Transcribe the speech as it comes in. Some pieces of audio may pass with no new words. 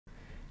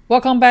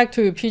Welcome back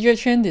to PJ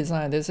Chen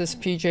Design. This is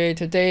PJ.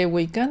 Today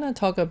we're gonna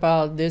talk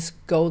about this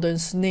Golden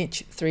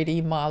Snitch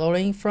 3D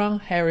modeling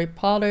from Harry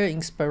Potter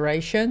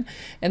inspiration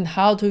and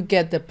how to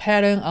get the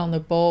pattern on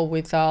the ball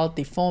without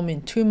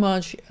deforming too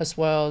much, as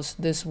well as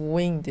this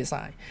wing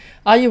design.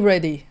 Are you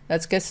ready?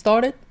 Let's get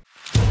started.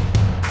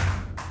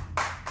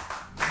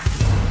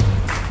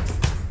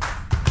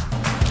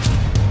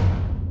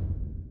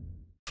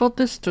 For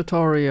this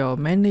tutorial,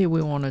 mainly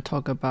we want to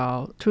talk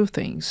about two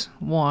things.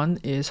 One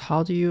is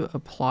how do you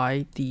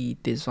apply the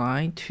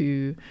design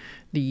to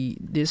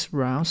this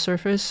round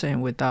surface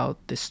and without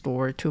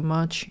distort too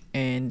much.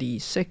 And the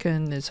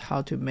second is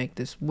how to make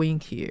this wing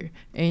here.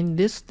 In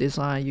this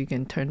design, you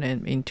can turn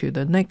it into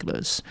the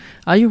necklace.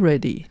 Are you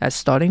ready? Let's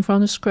starting from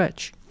the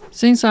scratch.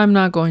 Since I'm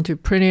not going to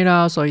print it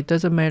out, so it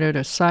doesn't matter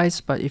the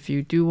size, but if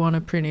you do want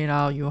to print it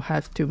out, you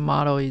have to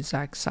model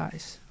exact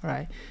size.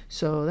 Right,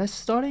 so let's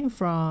starting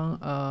from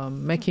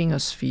making a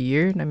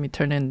sphere. Let me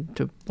turn it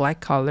into black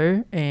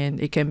color, and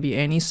it can be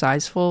any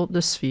size for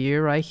the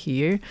sphere right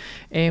here.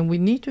 And we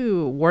need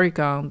to work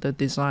on the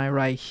design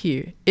right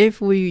here.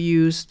 If we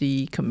use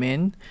the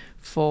command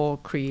for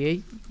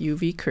create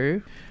UV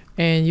curve,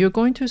 and you're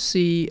going to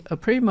see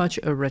pretty much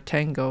a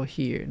rectangle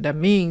here. That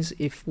means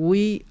if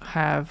we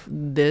have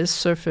this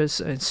surface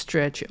and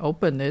stretch,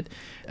 open it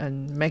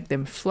and make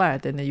them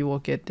flat, and then you will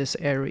get this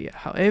area.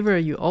 However,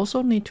 you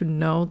also need to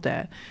know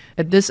that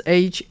at this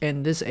edge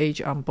and this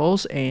edge on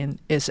both ends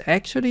is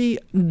actually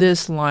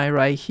this line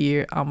right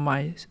here on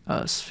my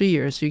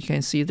sphere. So you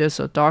can see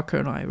there's a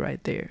darker line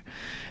right there.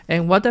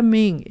 And what that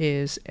means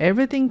is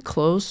everything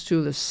close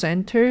to the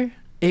center,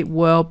 it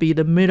will be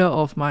the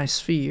middle of my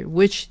sphere,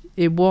 which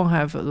it won't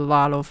have a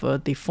lot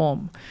of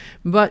deform.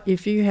 But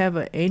if you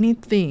have any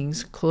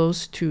things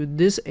close to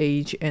this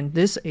edge and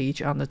this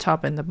edge on the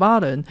top and the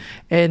bottom,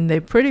 and they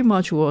pretty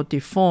much will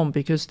deform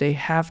because they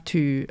have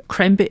to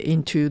cramp it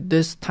into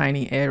this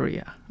tiny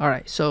area. All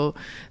right, so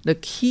the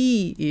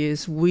key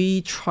is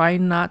we try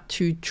not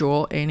to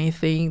draw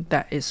anything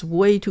that is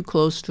way too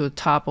close to the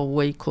top or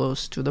way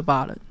close to the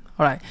bottom.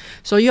 Alright,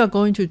 so you are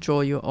going to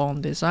draw your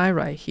own design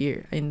right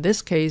here. In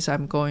this case,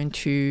 I'm going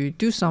to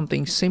do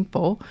something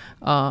simple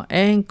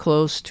and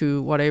close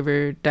to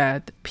whatever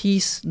that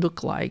piece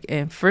look like.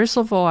 And first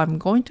of all, I'm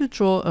going to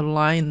draw a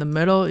line in the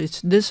middle.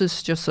 This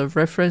is just a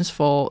reference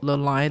for the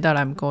line that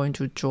I'm going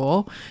to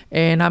draw.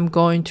 And I'm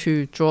going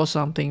to draw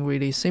something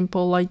really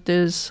simple like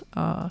this.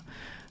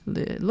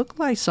 It look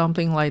like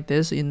something like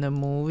this in the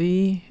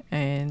movie,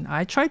 and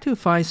I try to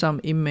find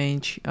some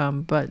image,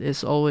 but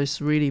it's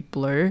always really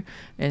blurred,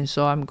 and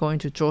so I'm going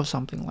to draw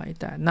something like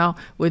that. Now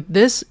with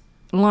this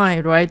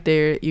line right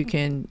there, you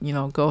can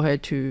go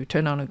ahead to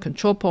turn on a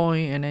control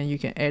point, and then you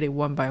can edit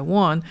one by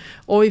one.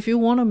 Or if you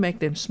want to make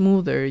them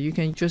smoother, you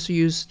can just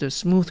use the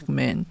smooth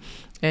command,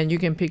 and you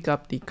can pick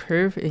up the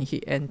curve and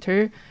hit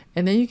enter,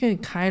 and then you can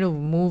kind of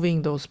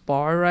moving those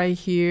bar right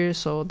here,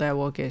 so that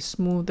will get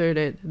smoother.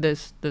 That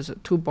there's a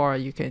two bar,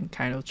 you can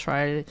kind of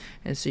try it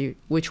and see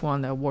which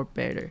one that work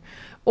better.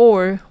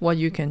 Or what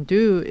you can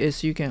do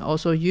is you can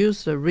also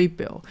use the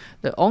rebuild.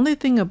 The only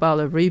thing about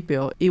the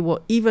rebuild, it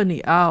will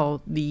even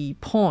out the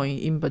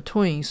point in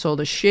between, so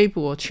the shape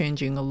will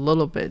changing a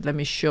little bit. Let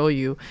me show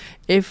you.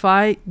 If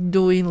I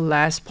doing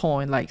last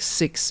point like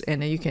 6,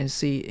 and then you can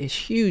see a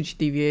huge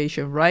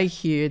deviation right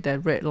here,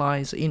 that red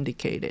line is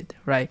indicated,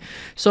 right?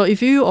 So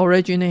if you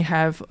originally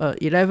have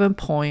 11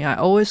 point, I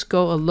always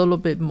go a little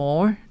bit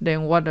more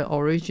than what the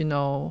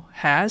original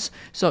has,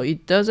 so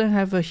it doesn't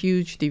have a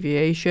huge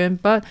deviation.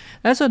 But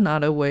that's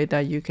another way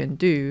that you can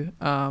do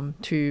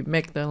to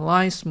make the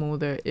line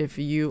smoother if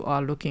you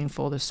are looking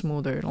for the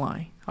smoother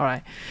line. All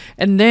right,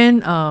 and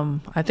then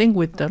I think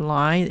with the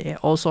line, it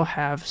also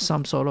have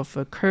some sort of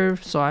a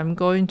curve, so I'm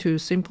going to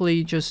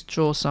simply just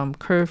draw some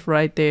curve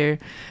right there,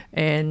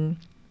 and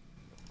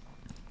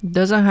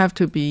doesn't have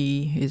to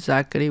be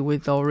exactly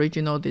with the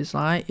original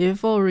design.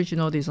 If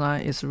original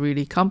design is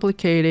really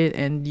complicated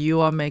and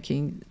you are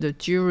making the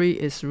jewelry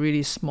is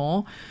really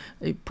small,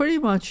 pretty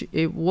much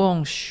it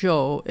won't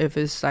show if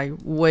it's like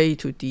way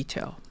too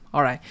detailed.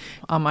 All right,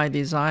 on my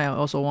design, I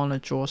also want to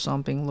draw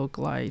something look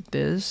like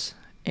this,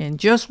 and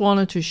just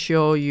wanted to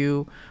show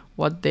you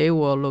what they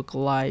will look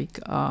like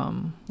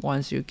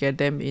once you get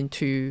them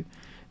into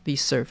the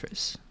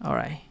surface. All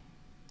right.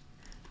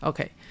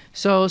 Okay,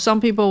 so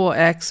some people will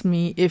ask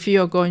me, if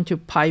you're going to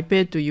pipe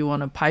it, do you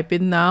want to pipe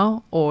it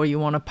now or you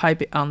want to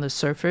pipe it on the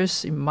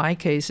surface? In my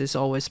case, it's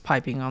always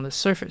piping on the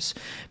surface,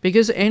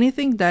 because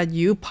anything that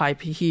you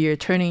pipe here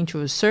turning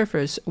into a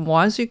surface,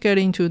 once you get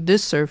into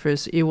this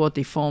surface, it will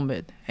deform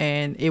it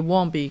and it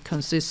won't be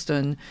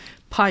consistent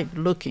pipe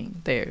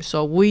looking there.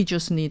 So we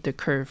just need the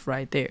curve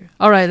right there.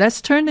 All right,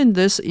 let's turn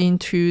this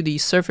into the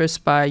surface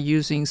by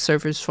using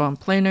surface from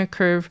planar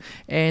curve,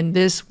 and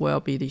this will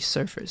be the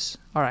surface.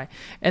 All right,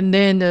 and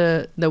then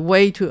the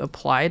way to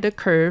apply the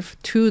curve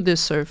to the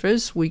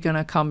surface, we're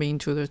gonna come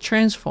into the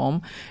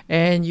transform,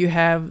 and you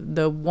have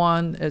the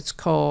one that's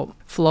called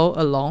flow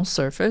along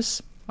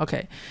surface.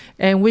 Okay,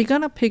 and we're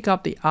gonna pick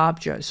up the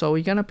object. So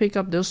we're gonna pick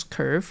up this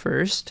curve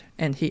first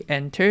and hit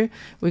enter.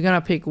 We're gonna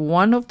pick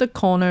one of the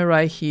corner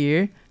right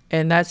here,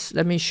 and that's,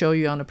 let me show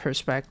you on the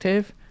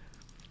perspective.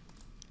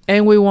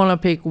 And we want to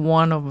pick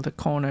one of the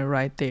corner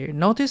right there.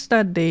 Notice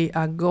that they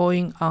are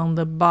going on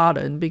the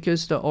bottom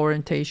because the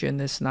orientation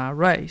is not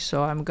right.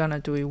 So I'm gonna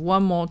do it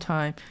one more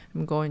time.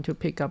 I'm going to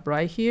pick up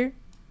right here.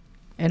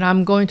 And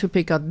I'm going to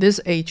pick up this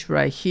edge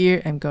right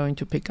here. I'm going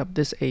to pick up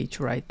this edge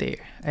right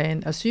there.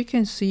 And as you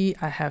can see,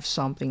 I have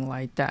something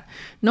like that.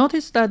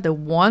 Notice that the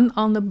one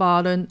on the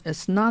bottom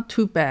is not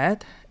too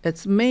bad.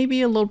 It's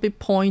maybe a little bit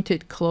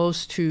pointed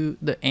close to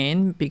the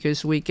end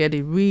because we get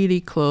it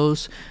really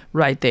close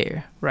right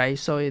there, right?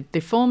 So it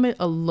deformed it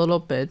a little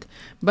bit,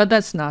 but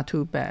that's not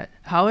too bad.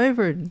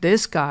 However,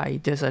 this guy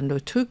doesn't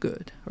look too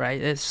good,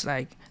 right? It's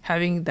like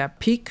having that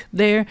peak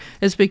there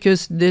is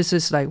because this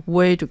is like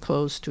way too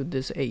close to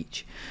this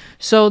edge.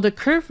 So the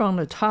curve on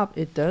the top,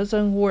 it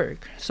doesn't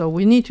work. So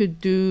we need to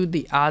do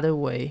the other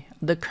way.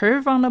 The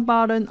curve on the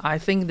bottom, I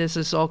think this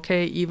is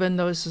okay, even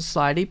though it's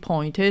slightly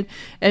pointed.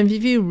 And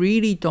if you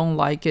really don't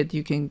like it,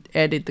 you can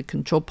edit the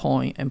control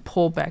point and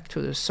pull back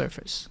to the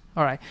surface.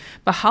 All right,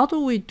 but how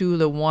do we do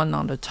the one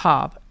on the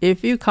top?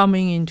 If you're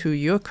coming into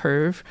your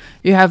curve,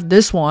 you have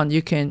this one,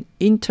 you can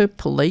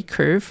interpolate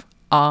curve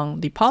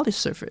on the polished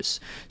surface.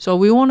 So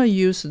we want to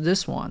use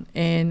this one,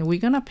 and we're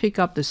gonna pick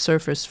up the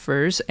surface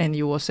first, and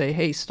you will say,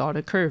 hey, start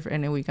a curve,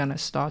 and then we're gonna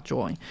start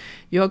drawing.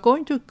 You are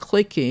going to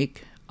click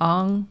it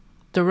on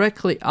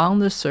directly on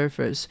the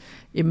surface.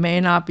 It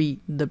may not be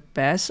the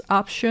best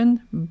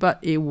option, but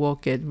it will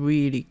get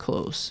really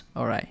close.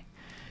 All right,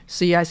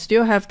 see, I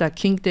still have that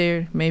kink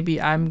there. Maybe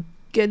I'm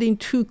getting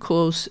too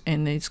close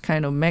and it's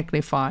kind of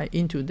magnified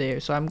into there.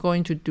 So I'm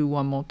going to do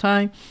one more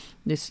time.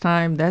 This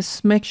time,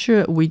 let's make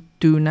sure we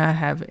do not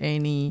have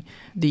any,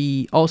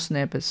 the all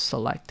snap is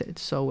selected.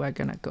 So we're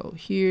gonna go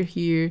here,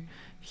 here,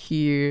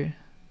 here,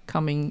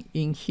 coming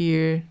in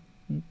here.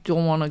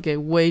 Don't want to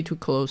get way too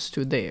close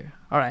to there.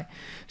 All right,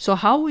 so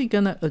how are we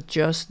gonna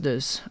adjust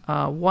this?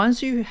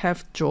 Once you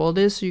have drawn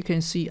this, you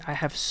can see I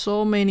have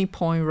so many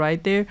points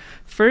right there.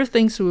 First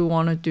things we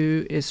want to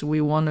do is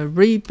we want to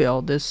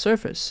rebuild this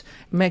surface,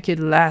 make it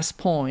last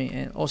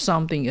point or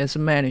something is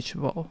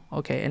manageable.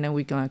 Okay, and then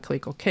we're gonna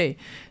click OK.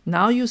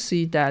 Now you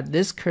see that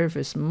this curve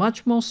is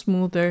much more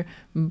smoother,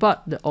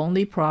 but the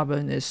only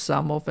problem is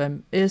some of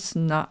them is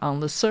not on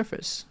the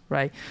surface,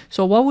 right?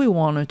 So what we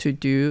wanted to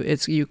do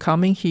is you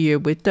come in here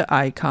with the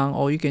icon,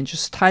 or you can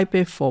just type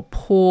it for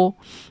pull,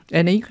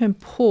 and then you can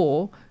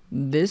pull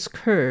this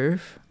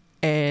curve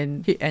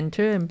and hit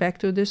enter and back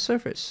to this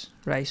surface,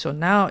 right? So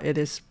now it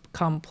is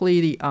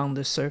completely on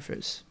the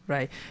surface,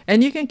 right?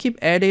 And you can keep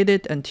edit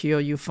it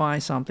until you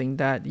find something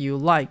that you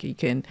like. You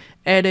can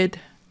edit,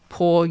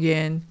 pull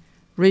again,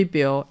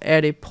 rebuild,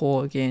 edit,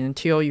 pull again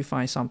until you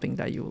find something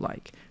that you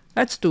like.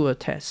 Let's do a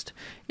test.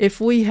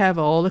 If we have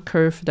all the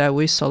curve that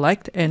we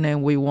select, and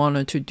then we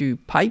wanted to do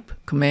pipe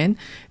command,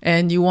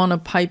 and you want to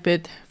pipe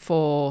it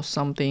for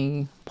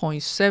something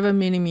 0.7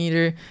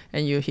 millimeter,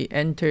 and you hit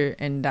enter,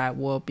 and that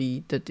will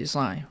be the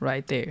design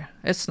right there.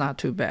 It's not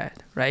too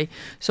bad, right?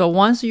 So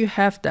once you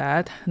have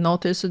that,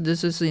 notice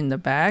this is in the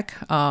back.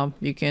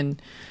 You can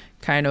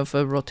kind of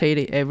rotate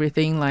it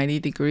everything 90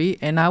 degrees,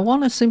 and I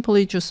want to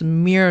simply just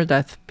mirror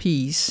that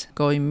piece,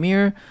 going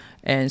mirror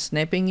and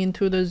snapping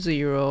into the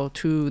 0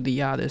 to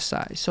the other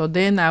side. So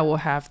then I will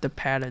have the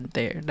pattern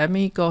there. Let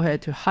me go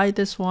ahead to hide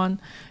this one,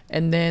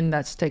 and then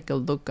let's take a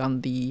look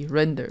on the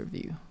render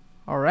view.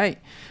 All right,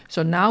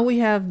 so now we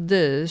have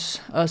this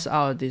as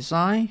our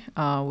design.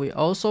 We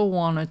also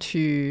wanted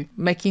to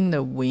making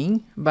the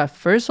wing, but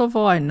first of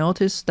all, I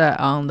noticed that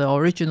on the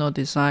original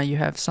design you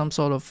have some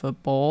sort of a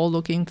ball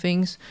looking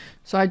things.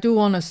 So I do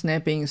want to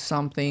snap in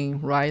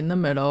something right in the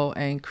middle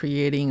and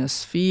creating a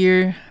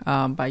sphere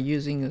by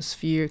using a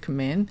sphere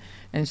command.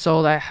 And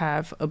so I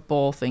have a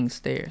ball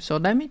things there. So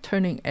let me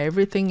turning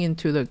everything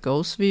into the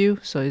ghost view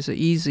so it's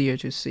easier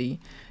to see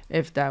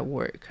if that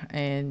work.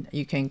 And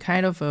you can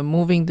kind of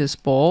moving this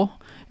ball,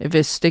 if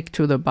it stick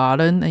to the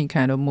bottom, and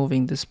kind of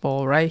moving this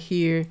ball right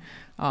here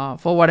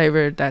for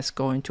whatever that's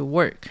going to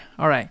work.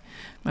 All right,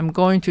 I'm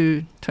going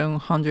to turn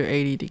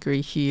 180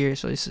 degree here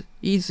so it's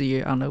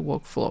easier on the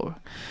workflow.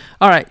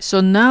 All right,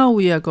 so now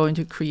we are going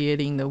to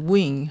creating the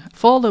wing.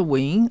 For the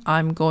wing,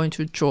 I'm going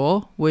to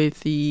draw with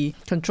the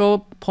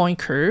control point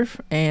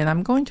curve, and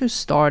I'm going to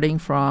starting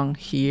from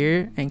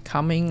here and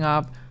coming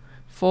up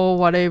for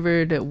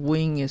whatever the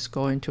wing is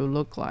going to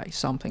look like,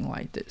 something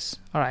like this.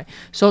 All right,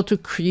 so to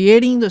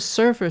creating the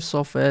surface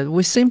of it,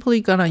 we're simply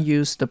gonna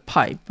use the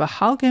pipe. But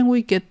how can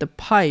we get the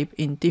pipe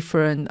in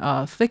different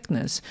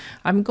thickness?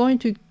 I'm going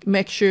to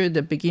make sure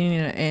the beginning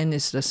and end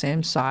is the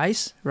same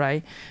size,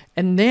 right?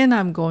 And then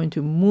I'm going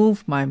to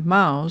move my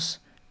mouse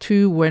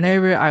to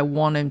whenever I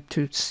want them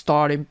to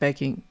start and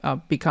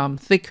become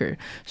thicker.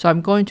 So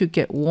I'm going to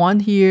get one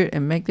here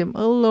and make them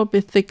a little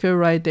bit thicker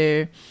right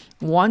there.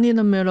 One in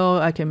the middle,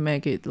 I can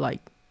make it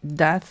like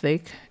that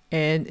thick,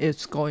 and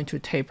it's going to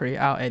taper it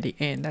out at the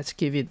end. Let's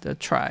give it a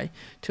try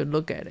to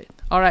look at it.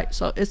 All right,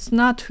 so it's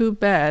not too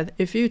bad.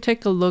 If you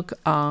take a look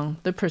on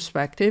the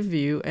perspective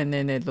view, and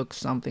then it looks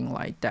something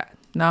like that.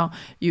 Now,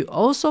 you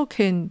also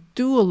can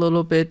do a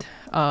little bit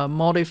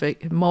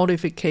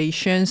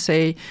modification.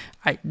 Say,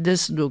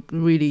 this look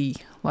really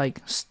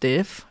like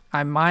stiff.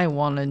 I might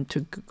want it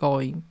to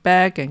going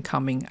back and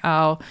coming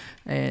out,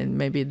 and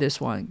maybe this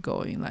one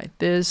going like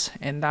this,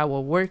 and that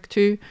will work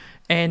too.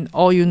 And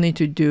all you need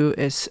to do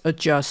is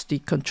adjust the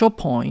control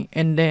point,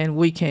 and then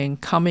we can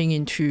coming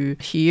into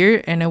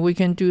here, and then we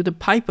can do the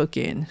pipe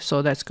again. So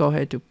let's go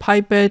ahead to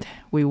pipe it.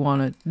 We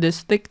want this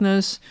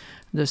thickness,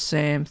 the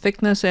same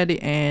thickness at the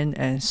end,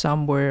 and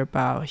somewhere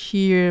about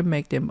here,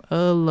 make them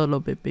a little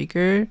bit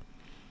bigger,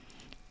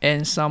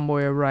 and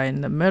somewhere right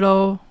in the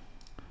middle,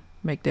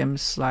 make them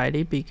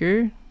slightly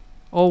bigger,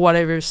 or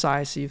whatever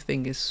size you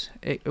think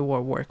it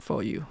will work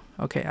for you.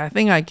 Okay, I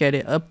think I get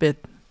it a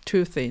bit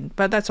too thin,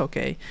 but that's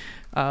okay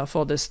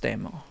for this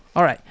demo.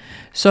 All right,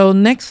 so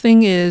next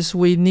thing is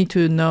we need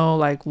to know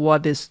like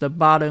what is the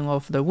bottom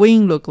of the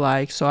wing look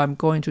like. So I'm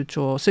going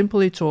to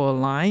simply draw a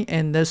line,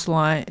 and this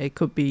line, it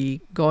could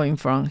be going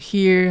from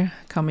here,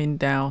 coming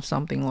down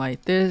something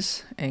like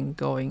this, and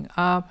going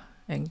up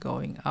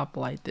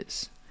like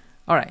this.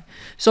 All right,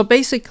 so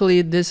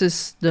basically this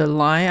is the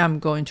line. I'm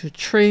going to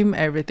trim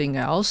everything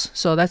else.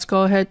 So let's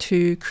go ahead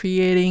to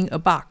creating a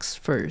box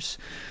first.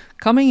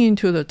 Coming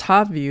into the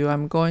top view,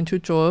 I'm going to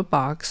draw a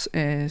box,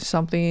 and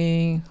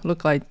something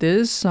look like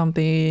this,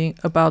 something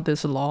about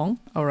this long.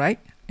 All right,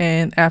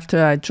 and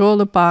after I draw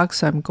the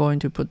box, I'm going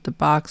to put the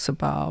box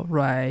about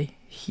right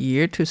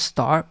here to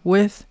start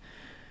with.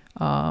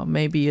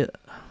 Maybe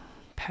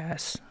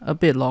pass a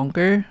bit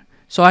longer.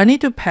 So I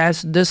need to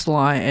pass this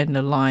line and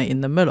the line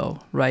in the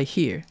middle right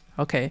here.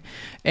 Okay,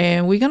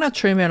 and we're gonna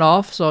trim it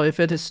off. So if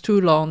it is too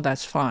long,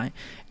 that's fine.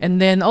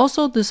 And then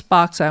also this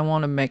box, I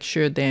want to make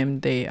sure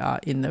they are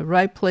in the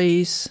right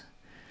place,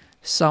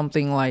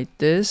 something like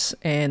this,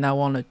 and I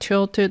want to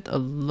tilt it a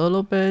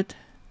little bit.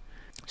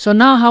 So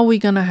now how we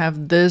gonna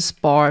have this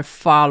bar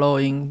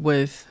following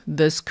with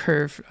this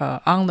curve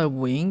on the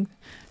wing.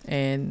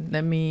 And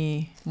let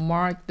me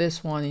mark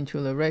this one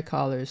into the red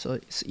color so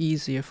it's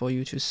easier for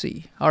you to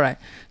see. All right,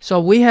 so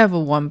we have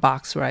one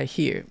box right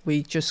here.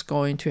 We just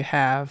going to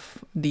have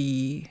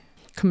the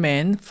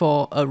command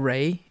for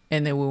array,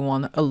 and then we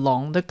want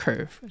along the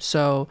curve.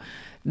 So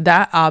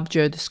that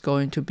object is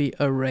going to be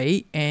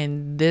array,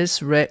 and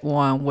this red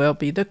one will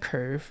be the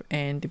curve,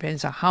 and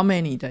depends on how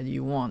many that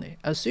you want it.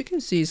 As you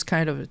can see, it's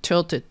kind of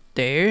tilted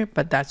there,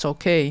 but that's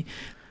okay.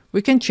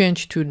 We can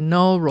change to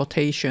no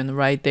rotation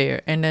right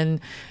there, and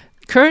then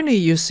currently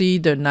you see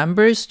the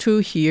numbers 2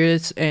 here,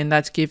 and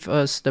that gives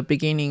us the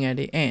beginning and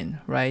the end,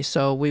 right?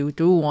 So we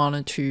do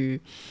want to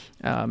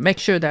make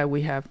sure that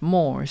we have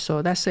more.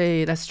 So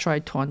let's try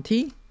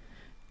 20,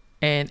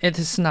 and it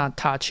is not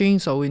touching,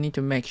 so we need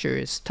to make sure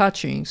it's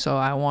touching. So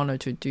I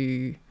wanted to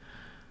do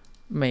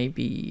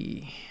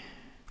maybe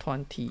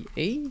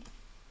 28.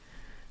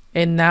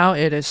 And now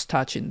it is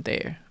touching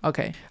there.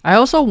 Okay, I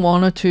also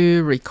wanted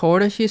to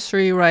record a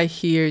history right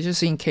here,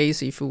 just in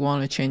case if we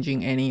want to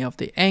changing any of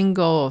the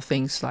angle or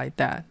things like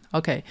that.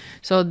 Okay,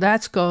 so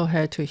let's go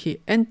ahead to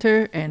hit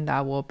enter, and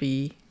that will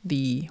be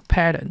the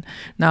pattern.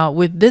 Now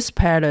with this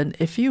pattern,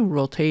 if you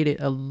rotate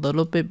it a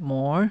little bit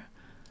more,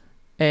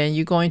 and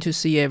you're going to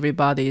see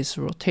everybody is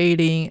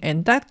rotating,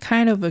 and that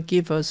kind of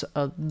give us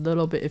a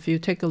little bit. If you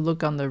take a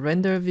look on the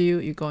render view,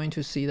 you're going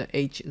to see the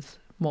edge is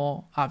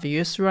more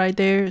obvious right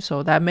there.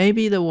 So that may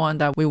be the one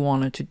that we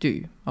wanted to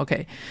do.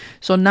 Okay,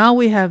 so now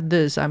we have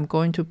this. I'm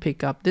going to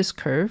pick up this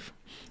curve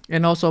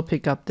and also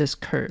pick up this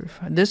curve.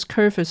 This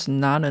curve is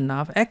not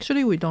enough.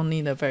 Actually, we don't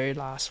need the very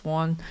last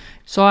one.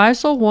 So I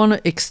also want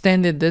to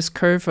extend this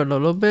curve a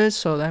little bit.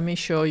 So let me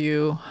show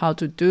you how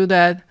to do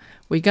that.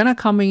 We're gonna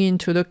coming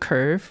into the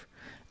curve,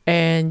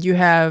 and you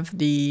have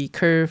the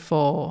curve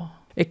for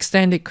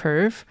extended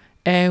curve.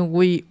 And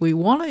we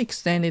want to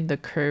extend the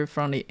curve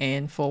from the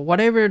end for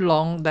whatever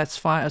long, that's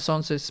fine, as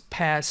long as it's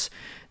past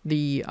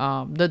the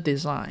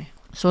design.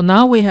 So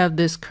now we have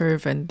this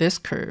curve and this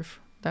curve.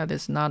 That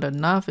is not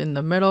enough in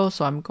the middle,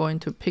 so I'm going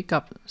to pick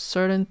up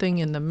certain thing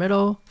in the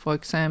middle, for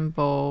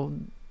example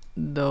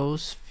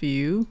those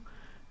few,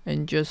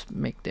 and just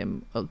make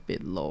them a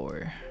bit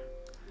lower.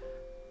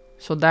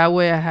 So that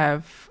way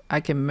I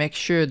can make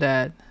sure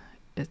that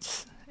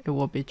it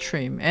will be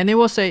trimmed, and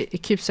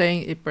it keeps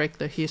saying it break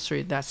the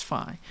history. That's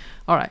fine.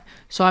 All right,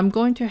 so I'm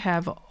going to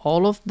have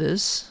all of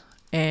this,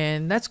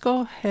 and let's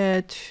go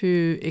ahead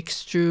to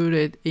extrude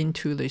it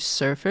into the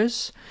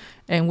surface,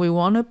 and we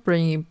want to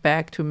bring it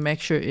back to make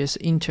sure it's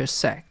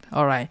intersect.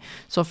 All right,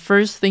 so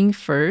first thing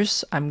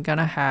first, I'm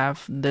gonna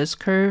have this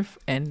curve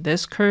and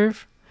this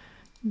curve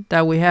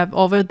that we have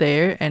over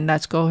there, and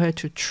let's go ahead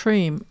to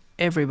trim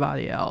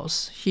everybody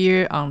else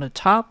here on the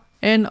top,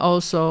 and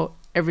also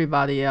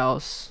everybody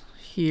else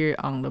here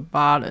on the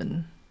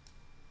bottom.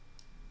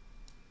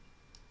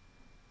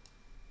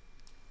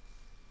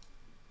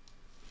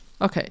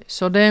 Okay,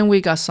 so then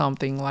we got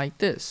something like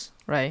this,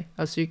 right?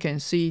 As you can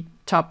see,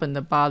 top and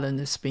the bottom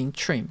is being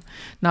trimmed.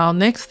 Now,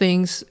 next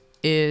things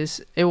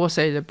is, it will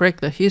say to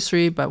break the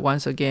history, but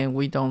once again,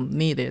 we don't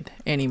need it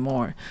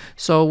anymore.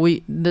 So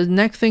the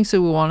next things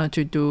that we wanted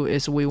to do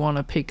is we want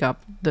to pick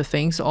up the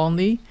things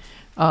only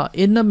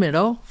in the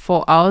middle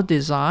for our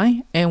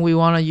design, and we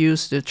want to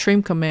use the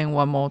trim command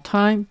one more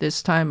time.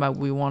 This time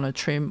we want to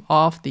trim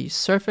off the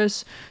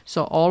surface,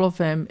 so all of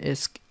them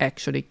is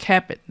actually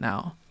kept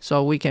now.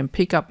 So we can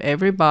pick up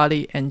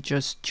everybody and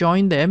just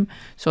join them,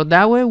 so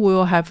that way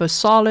we'll have a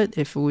solid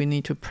if we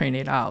need to print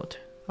it out.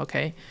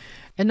 Okay.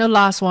 And the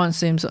last one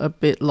seems a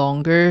bit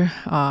longer.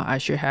 I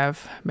should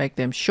have make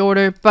them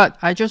shorter, but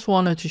I just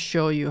wanted to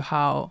show you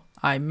how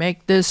I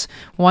make this.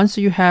 Once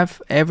you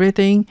have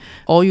everything,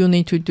 all you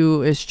need to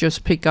do is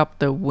just pick up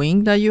the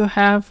wing that you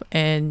have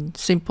and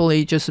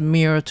simply just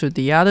mirror to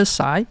the other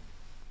side.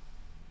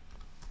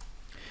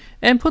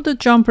 And put the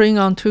jump ring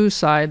on two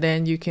sides,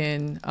 then you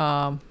can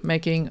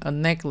making a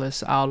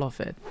necklace out of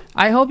it.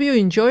 I hope you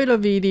enjoyed the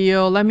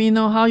video. Let me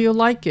know how you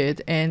like it,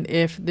 and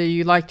if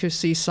you like to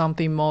see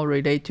something more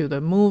related to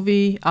the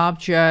movie,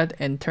 object,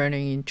 and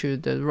turning into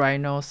the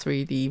Rhino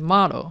 3D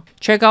model.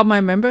 Check out my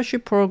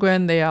membership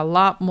program. There are a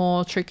lot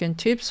more tricks and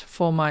tips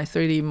for my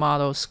 3D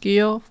model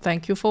skill.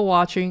 Thank you for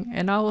watching,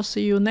 and I will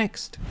see you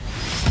next.